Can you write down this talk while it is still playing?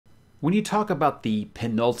When you talk about the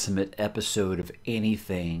penultimate episode of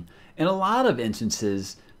anything, in a lot of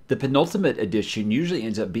instances, the penultimate edition usually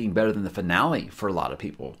ends up being better than the finale for a lot of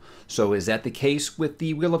people. So is that the case with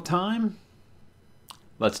the Wheel of Time?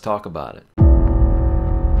 Let's talk about it.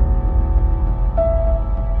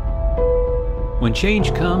 When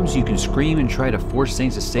change comes, you can scream and try to force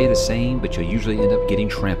things to stay the same, but you'll usually end up getting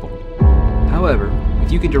trampled. However,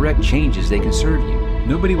 if you can direct changes, they can serve you.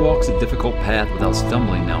 Nobody walks a difficult path without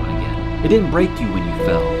stumbling now and again. It didn't break you when you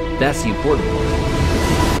fell. That's the important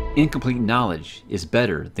part. Incomplete knowledge is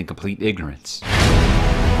better than complete ignorance.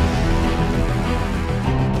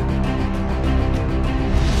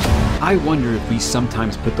 I wonder if we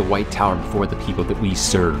sometimes put the White Tower before the people that we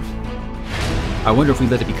serve. I wonder if we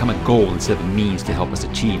let it become a goal instead of a means to help us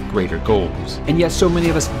achieve greater goals. And yet so many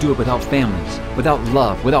of us do it without families, without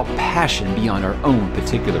love, without passion beyond our own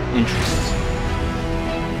particular interests.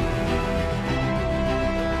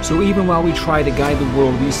 So even while we try to guide the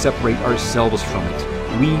world, we separate ourselves from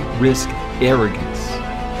it. We risk arrogance.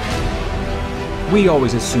 We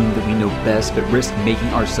always assume that we know best, but risk making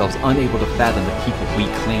ourselves unable to fathom the people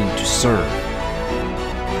we claim to serve.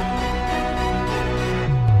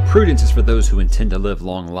 Prudence is for those who intend to live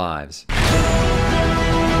long lives.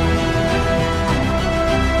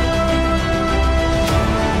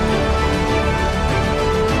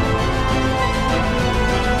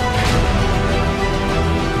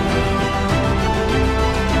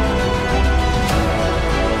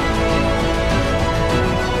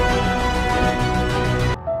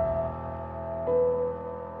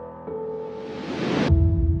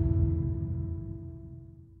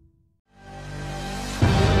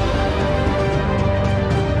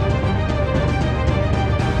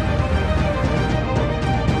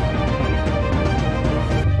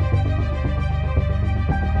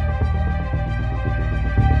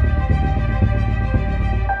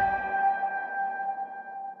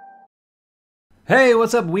 Hey,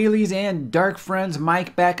 what's up, wheelies and dark friends?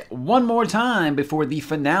 Mike back one more time before the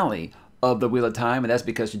finale of the Wheel of Time, and that's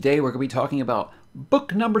because today we're going to be talking about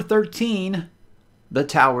book number 13, The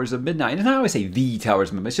Towers of Midnight. And I always say The Towers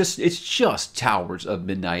of Midnight. It's just Towers of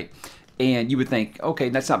Midnight. And you would think, okay,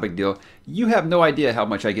 that's not a big deal. You have no idea how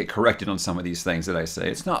much I get corrected on some of these things that I say.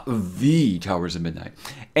 It's not The Towers of Midnight.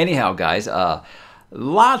 Anyhow, guys,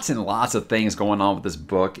 lots and lots of things going on with this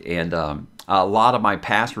book, and a lot of my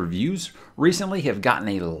past reviews recently have gotten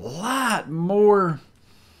a lot more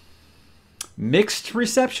mixed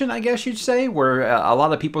reception, I guess you'd say, where a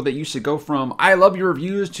lot of people that used to go from "I love your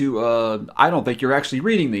reviews" to "I don't think you're actually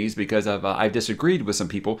reading these," because I've disagreed with some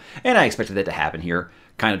people, and I expected that to happen here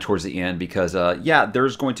kind of towards the end, because yeah,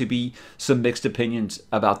 there's going to be some mixed opinions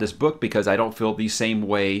about this book, because I don't feel the same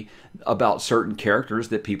way about certain characters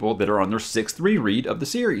that people that are on their 6th reread of the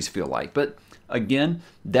series feel like. But again,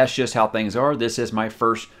 that's just how things are. This is my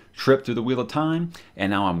first trip through the Wheel of Time,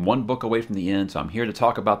 and now I'm one book away from the end, so I'm here to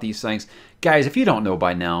talk about these things. Guys, if you don't know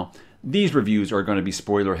by now, these reviews are going to be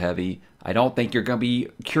spoiler heavy. I don't think you're going to be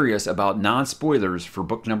curious about non-spoilers for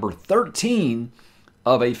book number 13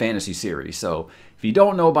 of a fantasy series. So if you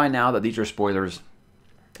don't know by now that these are spoilers,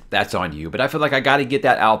 that's on you. But I feel like I got to get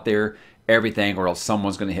that out there, everything, or else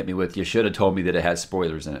someone's going to hit me with, "You should have told me that it has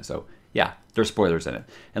spoilers in it." So yeah, there's spoilers in it.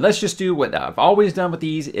 And let's just do what I've always done with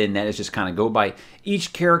these, and that is just kind of go by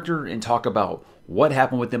each character and talk about what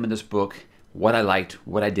happened with them in this book, what I liked,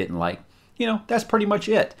 what I didn't like. You know, that's pretty much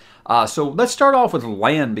it. So let's start off with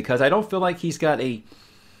Lan, because I don't feel like he's got a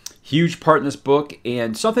huge part in this book,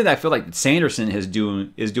 and something that I feel like Sanderson is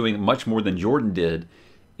doing much more than Jordan did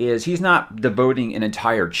is he's not devoting an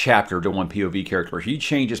entire chapter to one POV character. He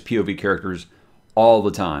changes POV characters all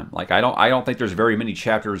the time. Like I don't think there's very many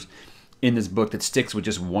chapters in this book that sticks with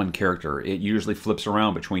just one character. It usually flips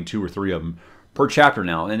around between 2 or 3 of them per chapter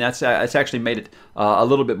now, and that's actually made it a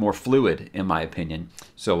little bit more fluid, in my opinion.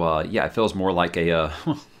 So yeah, it feels more like a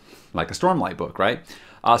like a Stormlight book, right?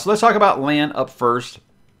 So let's talk about Lan up first.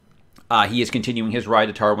 He is continuing his ride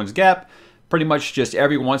to Tarwin's Gap. Pretty much just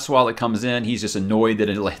every once in a while it comes in, he's just annoyed that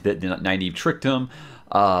Nynaeve tricked him.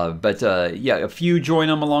 Yeah, a few join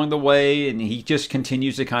him along the way, and he just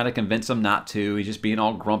continues to kind of convince them not to. He's just being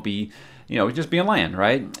all grumpy, you know, just being Lan,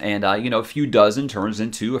 right? And, you know, a few dozen turns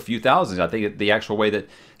into a few thousands. I think the actual way that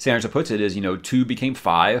Sanderson puts it is, you know, 2 became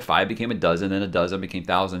 5, 5 became a dozen, and a dozen became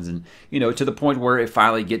thousands. And, you know, to the point where it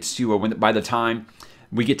finally gets to, by the time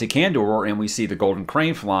we get to Kandor and we see the golden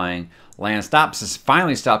crane flying, Lan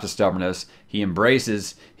finally stops his stubbornness. He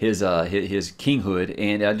embraces his kinghood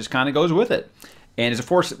and just kind of goes with it. And of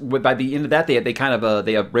course, by the end of that, they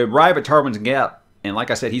arrive at Tarwin's Gap, and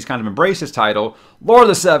like I said, he's kind of embraced his title, Lord of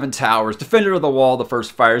the Seven Towers, Defender of the Wall, the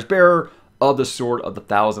First Fire's Bearer of the Sword of the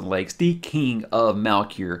Thousand Lakes, the King of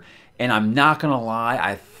Malkir. And I'm not going to lie,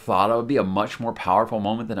 I thought it would be a much more powerful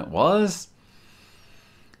moment than it was.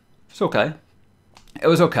 It's okay. It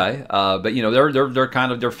was okay, but you know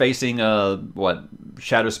they're facing what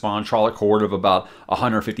Shadowspawn Charlotte Horde of about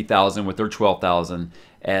 150,000 with their 12,000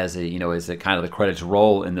 as a, as a kind of the credits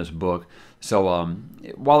roll in this book. So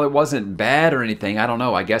while it wasn't bad or anything, I don't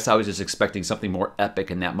know. I guess I was just expecting something more epic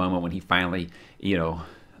in that moment when he finally I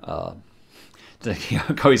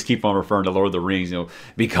always keep on referring to Lord of the Rings,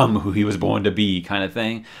 become who he was born to be kind of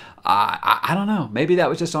thing. I don't know. Maybe that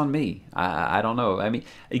was just on me. I don't know. I mean,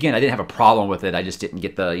 again, I didn't have a problem with it. I just didn't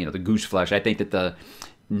get the the goose flesh. I think that the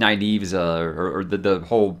Nynaeve's or the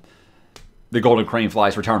whole the Golden Crane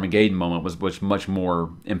Flies for Tarmageddon moment was much more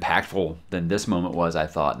impactful than this moment was, I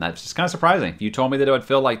thought. And that's just kind of surprising. If you told me that it would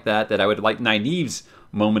feel like that I would like Nynaeve's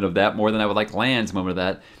moment of that more than I would like Lan's moment of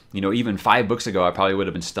that, even 5 books ago, I probably would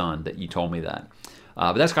have been stunned that you told me that.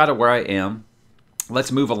 But that's kind of where I am.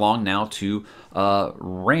 Let's move along now to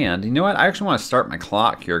Rand. You know what? I actually want to start my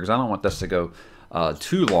clock here because I don't want this to go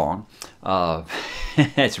too long.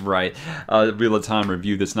 That's right. Real time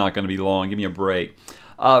review that's not going to be long. Give me a break.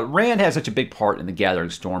 Rand has such a big part in the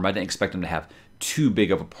Gathering Storm. I didn't expect him to have too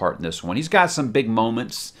big of a part in this one. He's got some big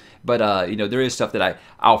moments, but there is stuff that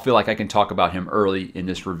I'll feel like I can talk about him early in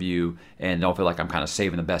this review, and don't feel like I'm kind of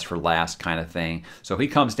saving the best for last kind of thing. So he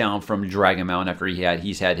comes down from Dragon Mountain after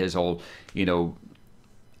he's had his whole,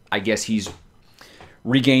 I guess he's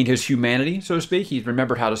regained his humanity, so to speak. He's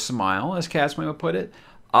remembered how to smile, as Catswing would put it.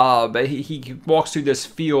 But he walks through this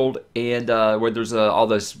field and where there's all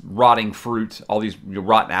this rotting fruit, all these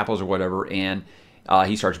rotten apples or whatever, and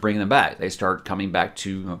he starts bringing them back. They start coming back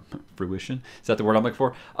to fruition. Is that the word I'm looking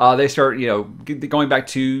for? They start, going back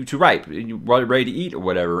to ripe, ready to eat or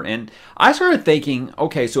whatever. And I started thinking,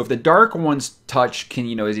 okay, so if the Dark One's touch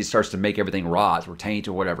can, as he starts to make everything rot or taint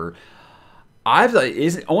or whatever,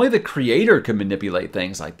 only the Creator can manipulate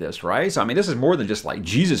things like this, right? So I mean, this is more than just like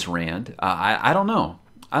Jesus Rand. I don't know.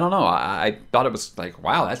 I thought it was like,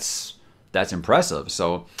 wow, that's impressive.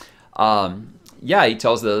 So, yeah, he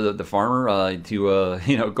tells the farmer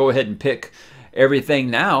to go ahead and pick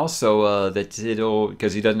everything now, so that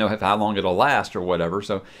because he doesn't know how long it'll last or whatever.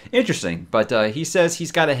 So interesting. But he says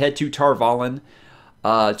he's got to head to Tarvalin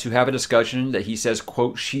to have a discussion that he says,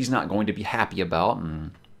 quote, she's not going to be happy about.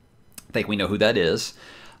 And I think we know who that is.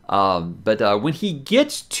 But when he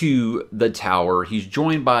gets to the tower, he's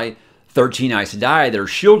joined by 13 Aes Sedai that are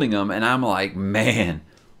shielding him, and I'm like, man,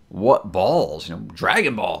 what balls,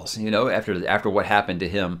 Dragon Balls, after what happened to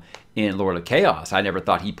him in Lord of Chaos. I never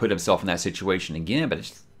thought he'd put himself in that situation again,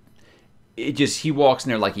 but he walks in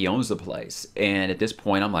there like he owns the place. And at this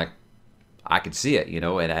point, I'm like, I could see it,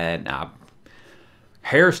 and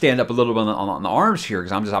hair stand up a little bit on the arms here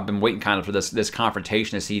because I've been waiting kind of for this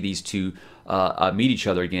confrontation to see these two meet each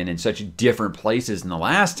other again in such different places than the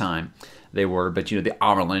last time they were. But the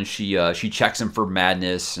Amerlin, she checks him for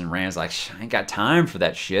madness, and Rand's like, I ain't got time for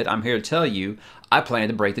that shit. I'm here to tell you, I plan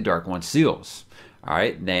to break the Dark One's seals. All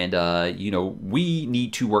right, and we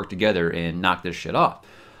need to work together and knock this shit off.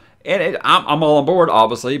 And I'm all on board,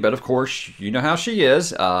 obviously, but of course, you know how she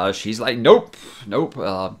is. She's like, nope.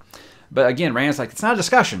 But again, Rand's like, it's not a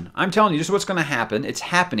discussion. I'm telling you, this is what's going to happen. It's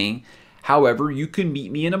happening. However, you can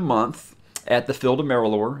meet me in a month at the Field of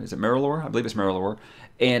Merilor. Is it Merilor? I believe it's Merilor.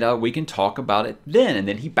 And we can talk about it then. And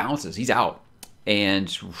then he bounces. He's out.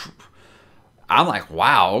 And I'm like,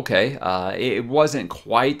 wow, okay. It wasn't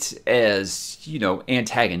quite as,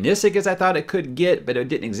 antagonistic as I thought it could get, but it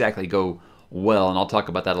didn't exactly go well. And I'll talk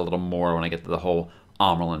about that a little more when I get to the whole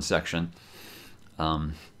Amerlin section.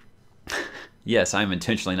 Yes, I'm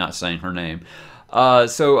intentionally not saying her name.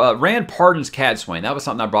 So Rand pardons Catswain. That was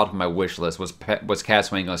something I brought up on my wish list. Was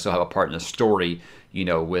Catswain going to still have a part in the story,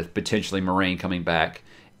 with potentially Moraine coming back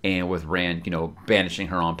and with Rand, banishing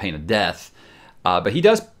her on pain of death. But he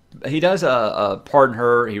does pardon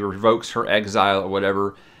her. He revokes her exile or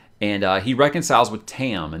whatever, and he reconciles with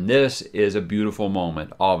Tam. And this is a beautiful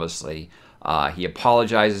moment. Obviously, he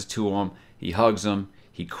apologizes to him. He hugs him.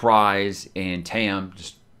 He cries, and Tam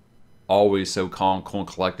just always so calm, cool, and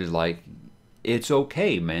collected, like, it's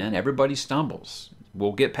okay, man. Everybody stumbles.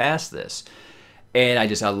 We'll get past this. And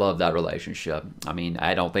I love that relationship. I mean,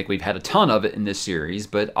 I don't think we've had a ton of it in this series,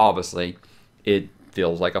 but obviously it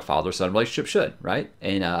feels like a father-son relationship should, right?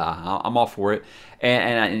 And I'm all for it.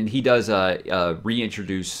 And he does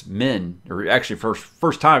reintroduce Min, or actually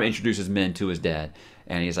first time introduces Min to his dad.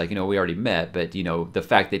 And he's like, we already met, but, the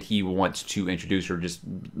fact that he wants to introduce her just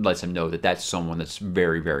lets him know that that's someone that's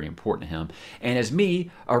very, very important to him. And as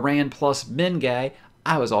me, a Rand plus Min guy,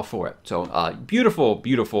 I was all for it. So beautiful,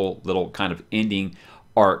 beautiful little kind of ending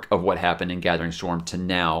arc of what happened in Gathering Storm to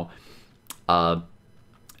now.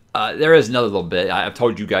 There is another little bit. I've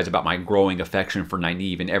told you guys about my growing affection for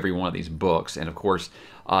Nynaeve in every one of these books, and of course,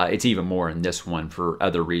 it's even more in this one for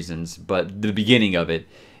other reasons. But the beginning of it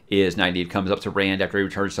is Nynaeve comes up to Rand after he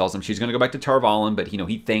returns, tells him she's going to go back to Tarvalin, but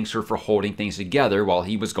he thanks her for holding things together while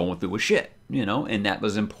he was going through a shit, and that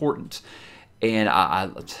was important. And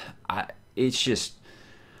it's just,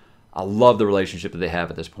 I love the relationship that they have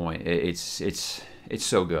at this point. It's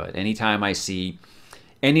so good. Anytime I see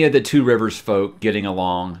any of the Two Rivers folk getting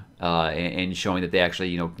along and showing that they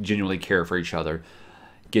actually, genuinely care for each other,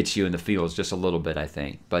 gets you in the feels just a little bit, I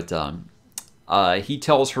think. But he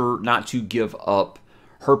tells her not to give up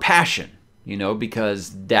her passion,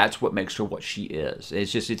 because that's what makes her what she is.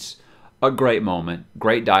 It's a great moment,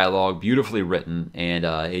 great dialogue, beautifully written, and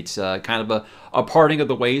it's kind of a parting of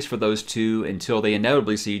the ways for those two until they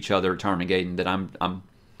inevitably see each other at Tarmangaden. That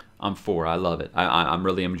I'm for. I love it. I'm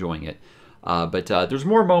really enjoying it. But there's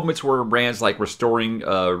more moments where Rand's like restoring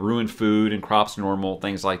ruined food and crops normal,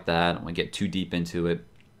 things like that. I don't want to get too deep into it.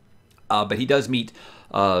 But he does meet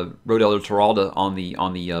Rodel Teralda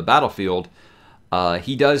on the battlefield.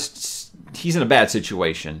 He's in a bad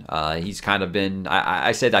situation. He's kind of been,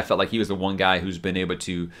 I said I felt like he was the one guy who's been able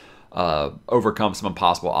to overcome some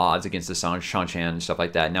impossible odds against the Shanchan and stuff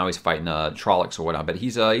like that. Now he's fighting Trollocs or whatnot. But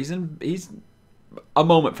he's a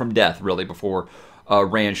moment from death, really, before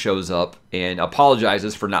Rand shows up and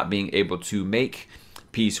apologizes for not being able to make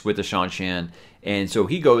peace with the Shanchan. And so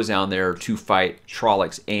he goes down there to fight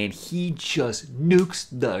Trollocs, and he just nukes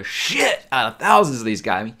the shit out of thousands of these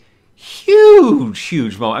guys. I mean,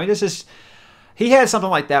 huge moment. I mean, this is, he had something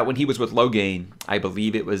like that when he was with Loghain. I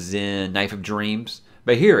believe it was in Knife of Dreams.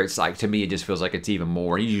 But here it's like, to me, it just feels like it's even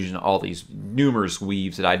more. He's using all these numerous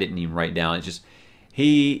weaves that I didn't even write down. It's just,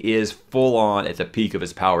 he is full on at the peak of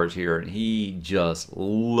his powers here, and he just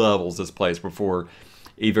levels this place before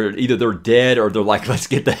either they're dead or they're like, let's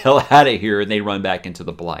get the hell out of here, and they run back into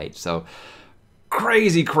the Blight. So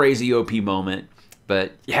crazy OP moment.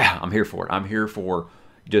 But yeah, I'm here for it. I'm here for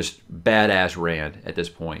just badass Rand at this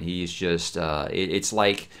point. He's just, it's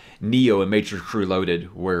like Neo in Matrix Crew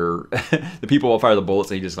Loaded, where the people will fire the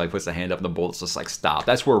bullets and he just like puts the hand up and the bullets just like stop.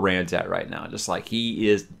 That's where Rand's at right now. Just like he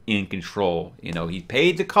is in control. He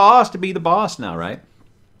paid the cost to be the boss now, right?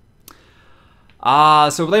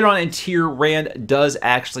 So later on in Tyr, Rand does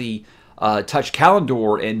actually touch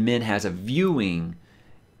Kalimdor, and Min has a viewing,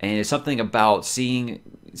 and it's something about seeing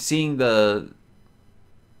the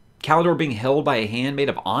Kalimdor being held by a hand made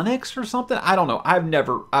of onyx or something. I don't know. I've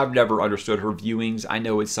never understood her viewings. I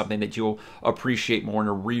know it's something that you'll appreciate more in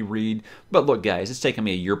a reread. But look, guys, it's taken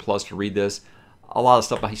me a year plus to read this. A lot of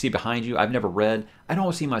stuff you see behind you, I've never read. I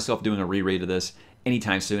don't see myself doing a reread of this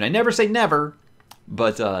anytime soon. I never say never,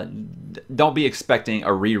 but don't be expecting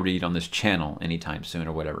a reread on this channel anytime soon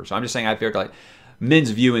or whatever. So I'm just saying I feel like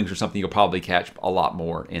Min's viewings are something you'll probably catch a lot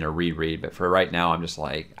more in a reread. But for right now, I'm just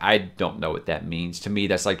like, I don't know what that means. To me,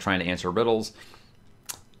 that's like trying to answer riddles.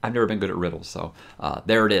 I've never been good at riddles, so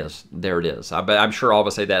there it is. There it is. But I'm sure all of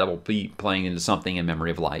us say that will be playing into something in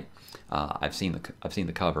Memory of Light. I've seen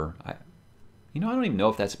the cover. I don't even know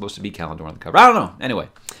if that's supposed to be Kalimdor on the cover. I don't know. Anyway,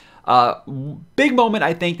 big moment.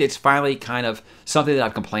 I think that's finally kind of something that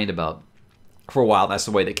I've complained about for a while. That's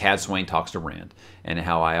the way that Cad Swain talks to Rand, and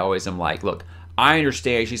how I always am like, look, I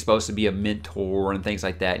understand she's supposed to be a mentor and things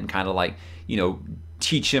like that, and kind of like,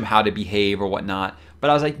 teach him how to behave or whatnot. But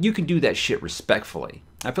I was like, you can do that shit respectfully.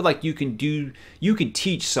 I feel like you can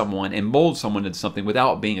teach someone and mold someone into something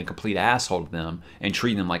without being a complete asshole to them and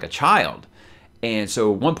treating them like a child. And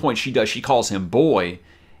so at one point she calls him boy,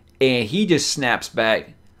 and he just snaps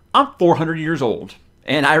back, I'm 400 years old,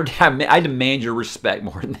 and I demand your respect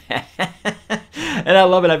more than that. And I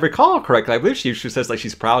love it. I recall correctly, I believe she says like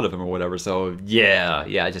she's proud of him or whatever. So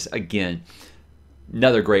yeah, just again,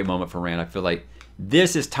 another great moment for Rand. I feel like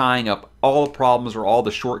this is tying up all the problems or all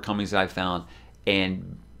the shortcomings that I found,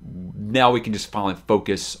 and now we can just finally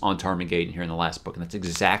focus on Tarmangaden here in the last book, and that's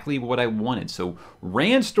exactly what I wanted. So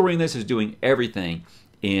Rand's story in this is doing everything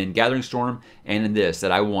in Gathering Storm and in this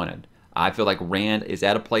that I wanted. I feel like Rand is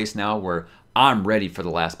at a place now where I'm ready for the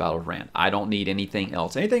last battle of Rand. I don't need anything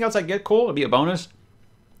else. Anything else I get, cool, it'll be a bonus.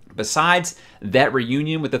 Besides that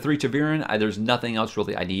reunion with the three Taviran, there's nothing else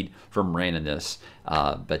really I need from Rand in this.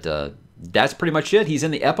 But that's pretty much it. He's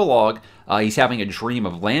in the epilogue. He's having a dream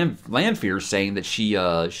of Lanfear saying that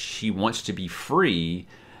she wants to be free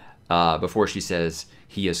before she says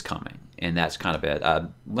he is coming. And that's kind of it.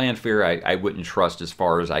 Lanfear I wouldn't trust as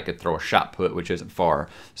far as I could throw a shot put, which isn't far.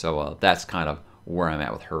 So that's kind of where I'm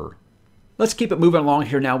at with her. Let's keep it moving along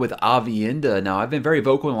here now with Avienda. Now, I've been very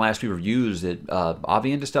vocal in the last few reviews that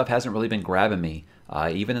Avienda stuff hasn't really been grabbing me.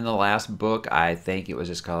 Even in the last book, I think it was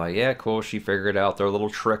just kind of like, yeah, cool, she figured out their little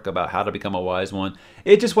trick about how to become a wise one.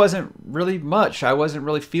 It just wasn't really much. I wasn't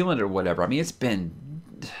really feeling it or whatever. I mean, it's been,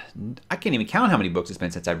 I can't even count how many books it's been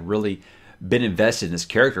since I've really been invested in this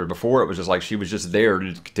character. Before, it was just like she was just there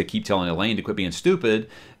to keep telling Elaine to quit being stupid,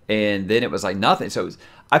 and then it was like nothing. So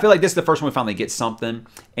I feel like this is the first one we finally get something,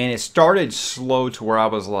 and it started slow to where I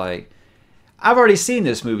was like, I've already seen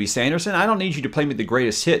this movie, Sanderson. I don't need you to play me the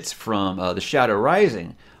greatest hits from The Shadow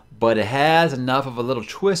Rising, but it has enough of a little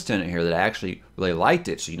twist in it here that I actually really liked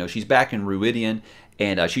it. So, you know, she's back in Ruidian,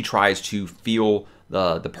 and she tries to feel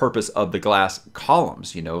the purpose of the glass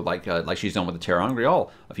columns, you know, like she's done with the Terra Angreal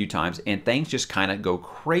a few times, and things just kind of go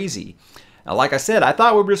crazy. Now, like I said, I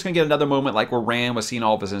thought we were just going to get another moment like where Rand was seeing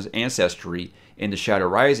all of his ancestry in The Shadow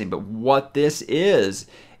Rising, but what this is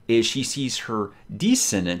she sees her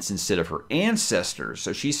descendants instead of her ancestors.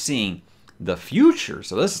 So she's seeing the future.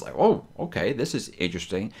 So this is like, oh, okay, this is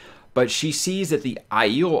interesting. But she sees that the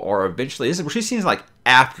Aiel are eventually, this is what she's seeing like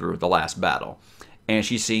after the last battle. And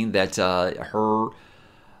she's seeing that the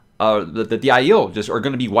Aiel just are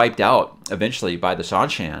going to be wiped out eventually by the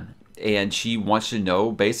Sanshan. And she wants to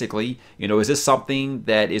know, basically, you know, is this something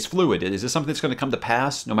that is fluid? Is this something that's going to come to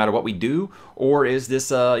pass no matter what we do? Or is this,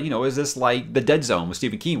 you know, is this like The Dead Zone with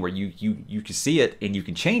Stephen King, where you can see it and you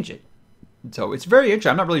can change it? So it's very interesting.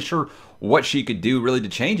 I'm not really sure what she could do really to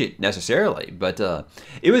change it necessarily, but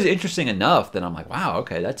it was interesting enough that I'm like, wow,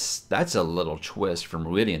 okay, that's a little twist from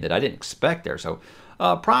Ruidian that I didn't expect there. So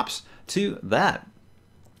props to that.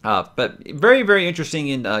 But very, very interesting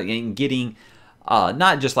in getting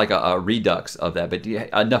not just like a redux of that, but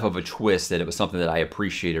enough of a twist that it was something that I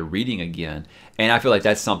appreciated reading again. And I feel like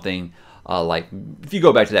that's something like, if you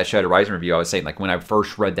go back to that Shadow Rising review, I was saying, like, when I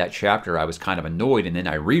first read that chapter, I was kind of annoyed, and then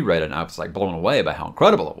I reread it, and I was like blown away by how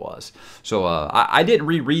incredible it was. So I didn't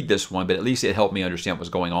reread this one, but at least it helped me understand what was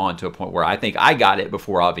going on to a point where I think I got it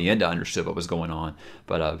before Avienda understood what was going on.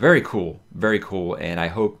 But very cool, and I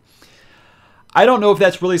don't know if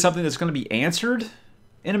that's really something that's going to be answered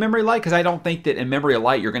in A Memory of Light, because I don't think that in Memory of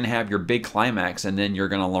Light you're going to have your big climax and then you're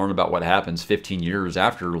going to learn about what happens 15 years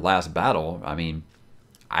after the last battle. I mean,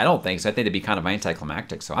 I don't think so. I think it'd be kind of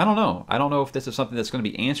anticlimactic. So I don't know. I don't know if this is something that's going to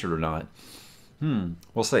be answered or not.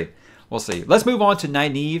 We'll see. We'll see. Let's move on to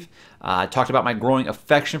Nynaeve. I talked about my growing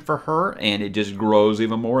affection for her, and it just grows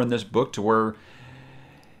even more in this book to where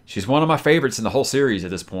she's one of my favorites in the whole series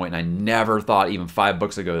at this point, and I never thought even 5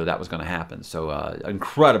 books ago that was going to happen. So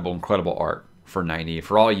incredible, incredible art for Nynaeve.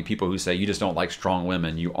 For all you people who say you just don't like strong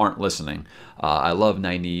women, you aren't listening. I love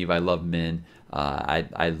Nynaeve. I love men.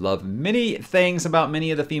 I love many things about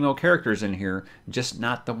many of the female characters in here, just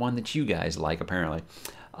not the one that you guys like, apparently.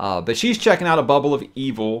 But she's checking out a bubble of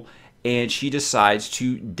evil, and she decides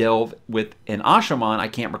to delve with an Ashaman. I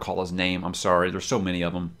can't recall his name. I'm sorry. There's so many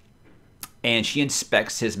of them. And she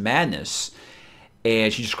inspects his madness.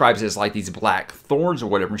 And she describes it as like these black thorns or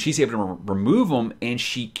whatever. And she's able to remove them, and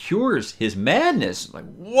she cures his madness. Like,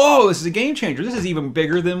 whoa, this is a game changer. This is even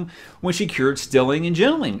bigger than when she cured Stilling and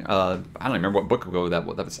Gentling. I don't remember what book ago that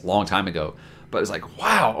was, a long time ago. But it's like,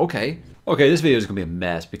 wow, okay. Okay, this video is going to be a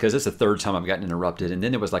mess because it's the 3rd time I've gotten interrupted. And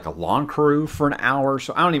then there was like a lawn crew for an hour.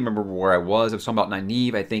 So I don't even remember where I was. It was talking about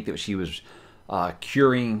Nynaeve. I think that she was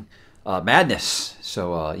curing madness.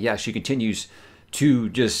 So yeah, she continues to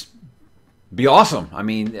just be awesome. I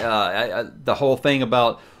mean, the whole thing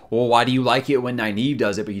about, well, why do you like it when Nynaeve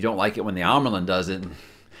does it, but you don't like it when the Amerlin does it?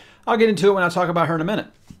 I'll get into it when I talk about her in a minute.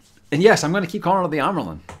 And yes, I'm going to keep calling her the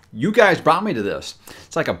Amerlin. You guys brought me to this.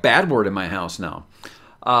 It's like a bad word in my house now.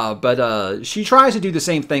 But she tries to do the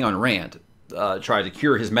same thing on Rand. Try to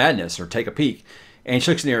cure his madness or take a peek. And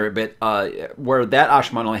she looks near it, but where that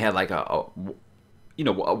Ashman only had like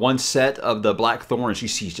one set of the black thorns, she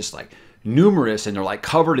sees just like numerous, and they're like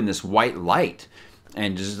covered in this white light,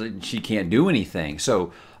 and just she can't do anything.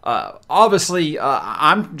 So obviously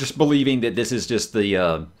I'm just believing that this is just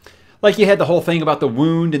the like you had the whole thing about the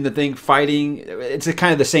wound and the thing fighting. It's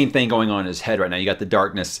kind of the same thing going on in his head right now. You got the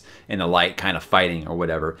darkness and the light kind of fighting or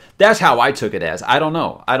whatever. That's how I took it as. I don't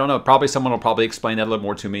know. Probably someone will probably explain that a little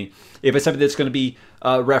more to me. If it's something that's going to be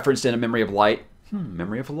referenced in A Memory of Light,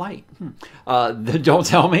 Memory of Light. Don't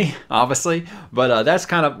tell me, obviously. But that's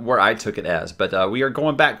kind of where I took it as. But we are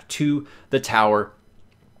going back to the tower.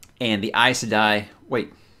 And the Aes Sedai...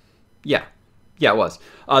 Wait. Yeah, it was.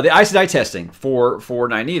 The Aes Sedai testing for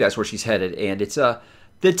Nynaeve. That's where she's headed. And it's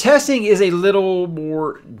the testing is a little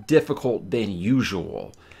more difficult than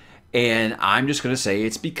usual. And I'm just going to say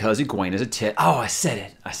it's because Egwene is a tit. Oh, I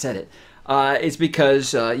said it. It's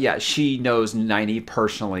because, yeah, she knows Nynaeve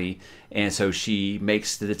personally, and so she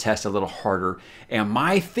makes the test a little harder. And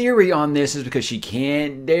my theory on this is because she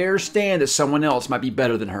can't dare stand that someone else might be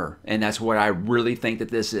better than her. And that's what I really think that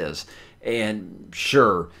this is. And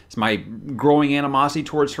sure, is my growing animosity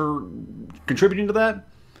towards her contributing to that?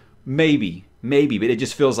 Maybe, maybe, but it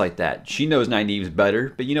just feels like that. She knows Nynaeve's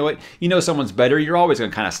better, but you know what? You know someone's better, you're always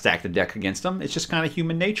going to kind of stack the deck against them. It's just kind of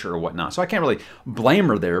human nature or whatnot. So I can't really blame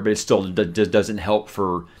her there, but it still doesn't help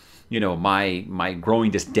for, you know, my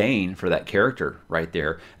growing disdain for that character right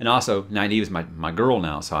there. And also, Nynaeve's my girl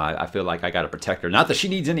now, so I feel like I got to protect her. Not that she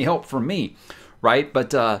needs any help from me, right?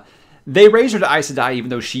 But they raised her to Aes Sedai even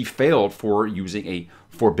though she failed for using a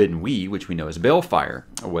forbidden weed, which we know is balefire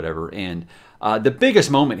or whatever. And the biggest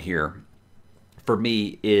moment here for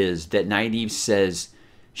me is that Nynaeve says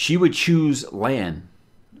she would choose Lan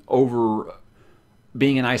over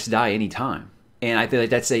being an Aes Sedai anytime. And I feel like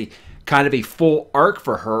that's a kind of a full arc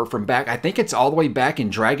for her from back, I think it's all the way back in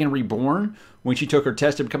Dragon Reborn when she took her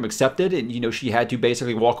test to become accepted. And, you know, she had to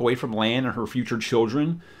basically walk away from Lan and her future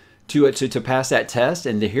children to pass that test.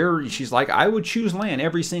 And to hear, she's like, I would choose Lan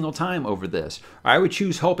every single time over this. I would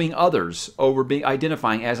choose helping others over being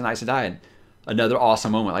identifying as an Aes Sedai. Another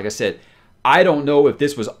awesome moment. Like I said, I don't know if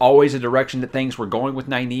this was always the direction that things were going with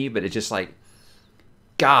Nynaeve, but it's just like,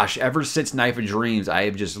 gosh, ever since Knife of Dreams, I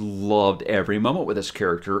have just loved every moment with this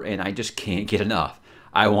character, and I just can't get enough.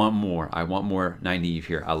 I want more. I want more Nynaeve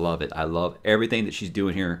here. I love it. I love everything that she's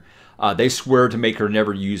doing here. They swear to make her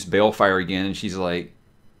never use balefire again, and she's like,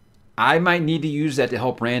 I might need to use that to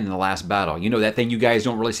help Rand in the last battle. You know, that thing you guys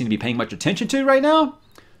don't really seem to be paying much attention to right now?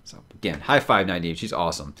 So, again, high five Nynaeve. She's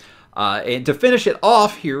awesome. And to finish it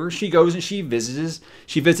off here, she goes and she visits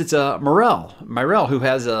Myrelle, who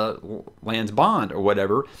has a Lan's bond or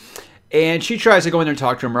whatever. And she tries to go in there and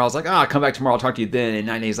talk to him. Morelle's like, come back tomorrow, I'll talk to you then. And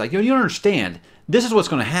Nynaeve's like, you don't understand. This is what's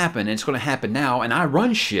going to happen, and it's going to happen now, and I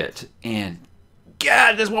run shit. And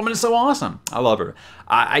God, this woman is so awesome. I love her.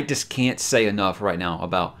 I just can't say enough right now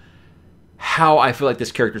about how I feel like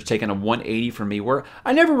this character's taken a 180 for me, where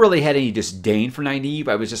I never really had any disdain for Nynaeve.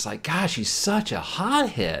 I was just like, gosh, she's such a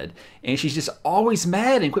hothead, and she's just always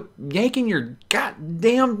mad, and quit yanking your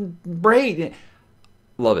goddamn braid.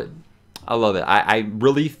 Love it. I love it. I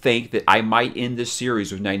really think that I might end this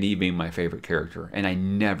series with Nynaeve being my favorite character, and I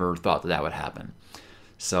never thought that that would happen.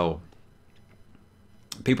 So,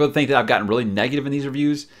 people think that I've gotten really negative in these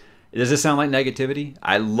reviews. Does this sound like negativity?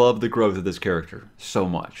 I love the growth of this character so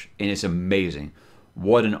much, and it's amazing.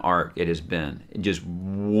 What an arc it has been. Just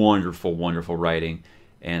wonderful, wonderful writing,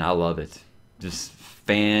 and I love it. Just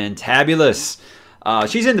fantabulous.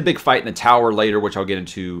 She's in the big fight in the tower later, which I'll get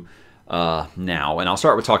into now, and I'll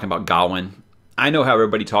start with talking about Gawain. I know how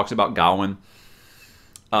everybody talks about Gawain.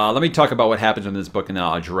 Let me talk about what happens in this book, and then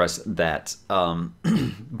I'll address that.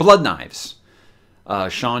 Blood Knives.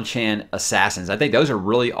 Shan Chan assassins. I think those are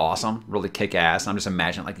really awesome, really kick-ass. I'm just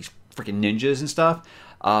imagining like these freaking ninjas and stuff.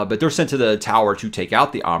 But they're sent to the tower to take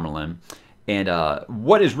out the Amyrlin. And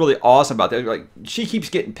what is really awesome about that, like, she keeps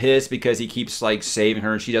getting pissed because he keeps like saving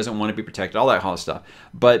her and she doesn't want to be protected, all that kind of stuff.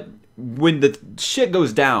 But when the shit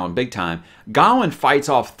goes down big time, Gawain fights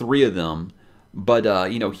off 3 of them, but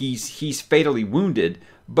you know, he's fatally wounded.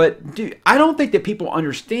 But dude, I don't think that people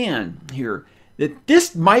understand here that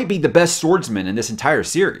this might be the best swordsman in this entire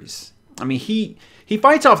series. I mean, he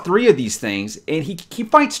fights off 3 of these things, and he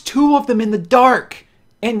fights 2 of them in the dark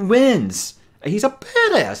and wins. He's a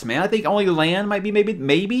badass, man. I think only Lan might be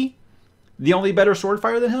maybe the only better sword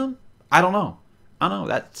fighter than him. I don't know.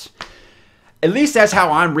 That's, at least that's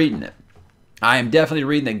how I'm reading it. I am definitely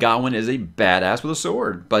reading that Gawain is a badass with a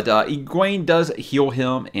sword. But Egwene does heal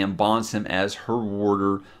him and bonds him as her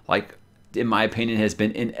warder, like, in my opinion, has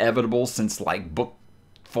been inevitable since like book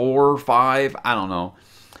 4 or 5. I don't know.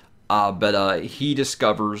 But he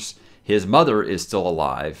discovers his mother is still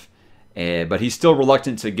alive, but he's still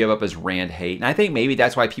reluctant to give up his Rand hate. And I think maybe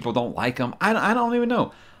that's why people don't like him. I don't even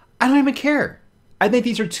know. I don't even care. I think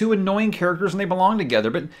these are 2 annoying characters and they belong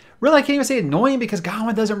together. But really, I can't even say annoying because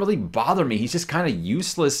Gawain doesn't really bother me. He's just kind of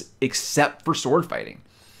useless except for sword fighting.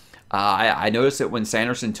 I noticed that when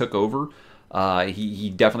Sanderson took over, he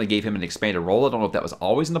definitely gave him an expanded role. I don't know if that was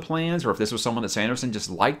always in the plans or if this was someone that Sanderson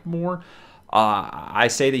just liked more. I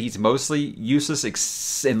say that he's mostly useless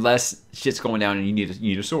unless shit's going down and you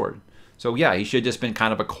need a sword. So yeah, he should have just been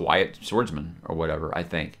kind of a quiet swordsman or whatever, I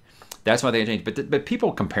think. That's why they changed. But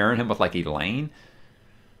people comparing him with like Elaine,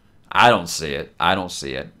 I don't see it.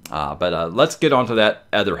 But let's get on to that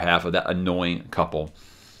other half of that annoying couple.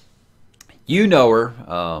 You know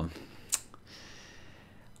her.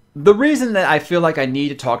 The reason that I feel like I need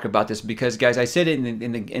to talk about this, because guys, I said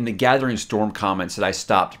in the Gathering Storm comments that I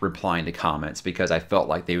stopped replying to comments because I felt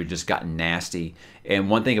like they were just gotten nasty. And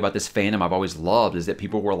one thing about this fandom I've always loved is that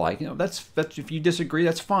people were like, you know, that's if you disagree,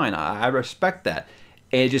 that's fine. I respect that.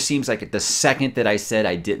 And it just seems like the second that I said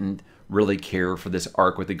I didn't really care for this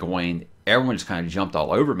arc with Egwene, everyone just kind of jumped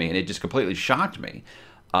all over me, and it just completely shocked me.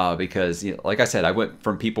 Because, you know, like I said, I went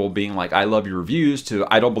from people being like, I love your reviews, to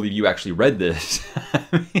I don't believe you actually read this.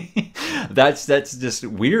 I mean, that's just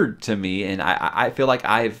weird to me, and I feel like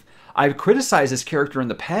I've criticized this character in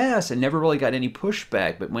the past and never really got any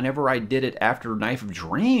pushback, but whenever I did it after Knife of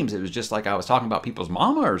Dreams, it was just like I was talking about people's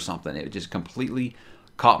mama or something. It just completely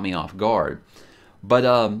caught me off guard. But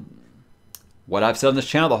what I've said on this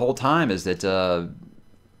channel the whole time is that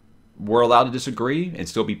we're allowed to disagree and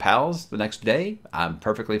still be pals the next day. I'm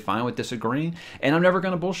perfectly fine with disagreeing, and I'm never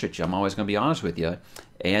going to bullshit you. I'm always going to be honest with you.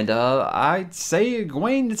 And I'd say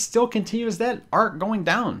Egwene still continues that arc going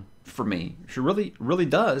down for me. She really, really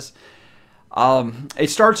does. It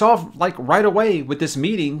starts off like right away with this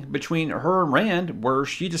meeting between her and Rand, where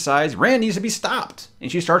she decides Rand needs to be stopped,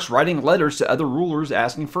 and she starts writing letters to other rulers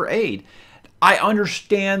asking for aid. I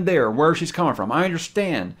understand where she's coming from. I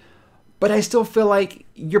understand. But I still feel like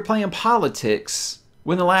you're playing politics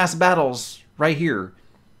when the last battle's right here.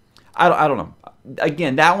 I don't know.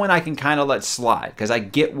 Again, that one I can kind of let slide because I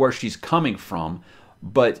get where she's coming from.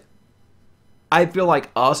 But I feel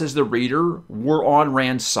like us as the reader, we're on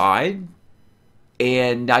Rand's side.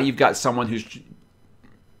 And now you've got someone who's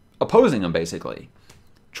opposing him, basically.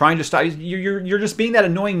 Trying to stop. You're just being that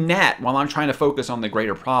annoying gnat while I'm trying to focus on the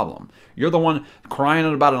greater problem. You're the one crying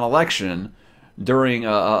about an election during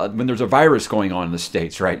when there's a virus going on in the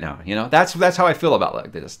States right now. You know, that's how I feel about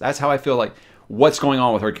like this. That's how I feel like what's going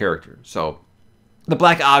on with her character. So the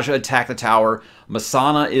Black Aja attack the tower.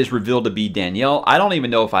 Masana is revealed to be Danielle. I don't even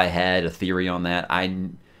know if I had a theory on that.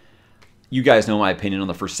 You guys know my opinion on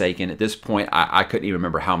the Forsaken. At this point, I couldn't even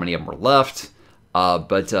remember how many of them were left.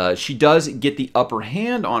 But she does get the upper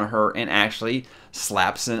hand on her and actually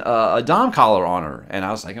slaps a dom collar on her. And I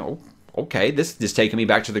was like, oh, okay, this is taking me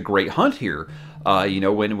back to the Great Hunt here. You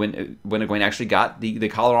know, when Egwene actually got the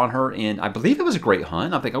collar on her, and I believe it was a Great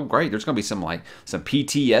Hunt. I'm thinking, oh great, there's gonna be some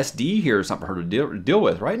PTSD here or something for her to deal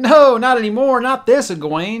with, right? No, not anymore, not this,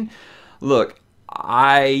 Egwene. Look,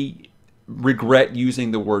 I regret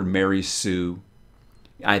using the word Mary Sue.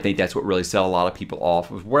 I think that's what really set a lot of people off.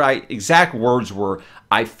 Where exact words were,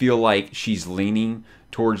 I feel like she's leaning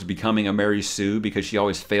towards becoming a Mary Sue because she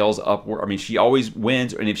always fails upward. I mean, she always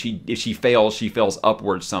wins, and if she fails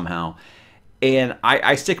upwards somehow. And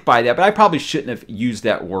I stick by that, but I probably shouldn't have used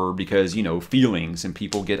that word because, you know, feelings and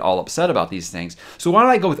people get all upset about these things. So why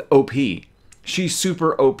don't I go with OP? She's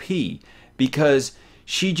super OP because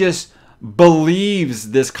she just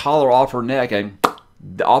believes this collar off her neck and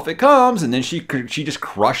off it comes, and then she just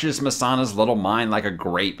crushes Masana's little mind like a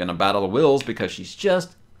grape in a battle of wills because she's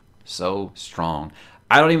just so strong.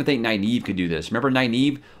 I don't even think Nynaeve could do this. Remember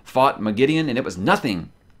Nynaeve fought Megideon, and it was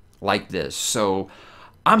nothing like this. So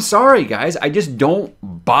I'm sorry, guys. I just don't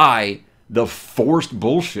buy the forced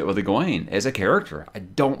bullshit with Egwene as a character. I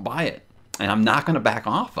don't buy it. And I'm not going to back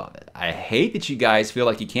off of it. I hate that you guys feel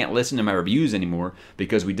like you can't listen to my reviews anymore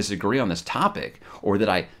because we disagree on this topic or that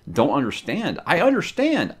I don't understand. I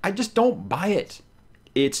understand. I just don't buy it.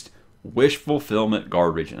 It's wish fulfillment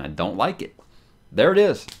garbage, and I don't like it. There it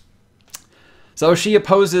is. So she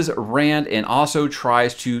opposes Rand and also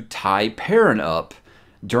tries to tie Perrin up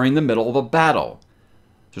during the middle of a battle.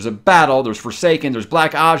 There's a battle, there's Forsaken, there's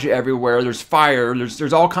Black Aja everywhere, there's fire,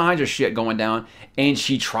 there's all kinds of shit going down, and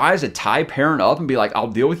she tries to tie Perrin up and be like, I'll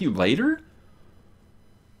deal with you later?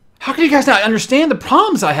 How can you guys not understand the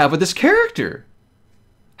problems I have with this character?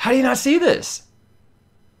 How do you not see this?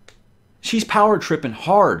 She's power tripping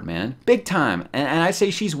hard, man. Big time. And I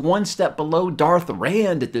say she's one step below Darth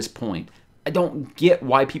Rand at this point. I don't get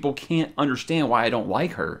why people can't understand why I don't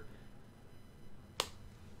like her.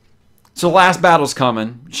 So the last battle's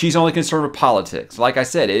coming. She's only concerned with politics. Like I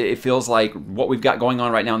said, it feels like what we've got going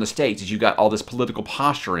on right now in the States is you got all this political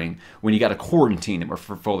posturing when you got a quarantine that we're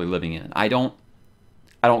fully living in. I don't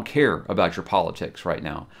care about your politics right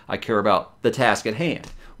now. I care about the task at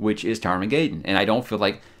hand, which is Tarmageddon. And I don't feel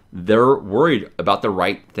like they're worried about the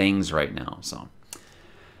right things right now. So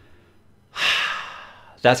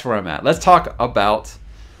that's where I'm at. Let's talk about,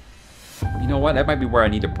 you know what, that might be where I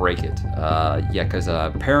need to break it. Yeah, because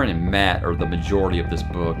Perrin and Matt are the majority of this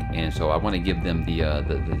book, and so I want to give them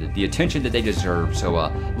the attention that they deserve. So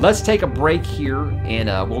let's take a break here,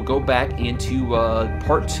 and we'll go back into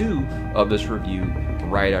part 2 of this review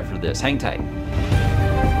right after this. Hang tight.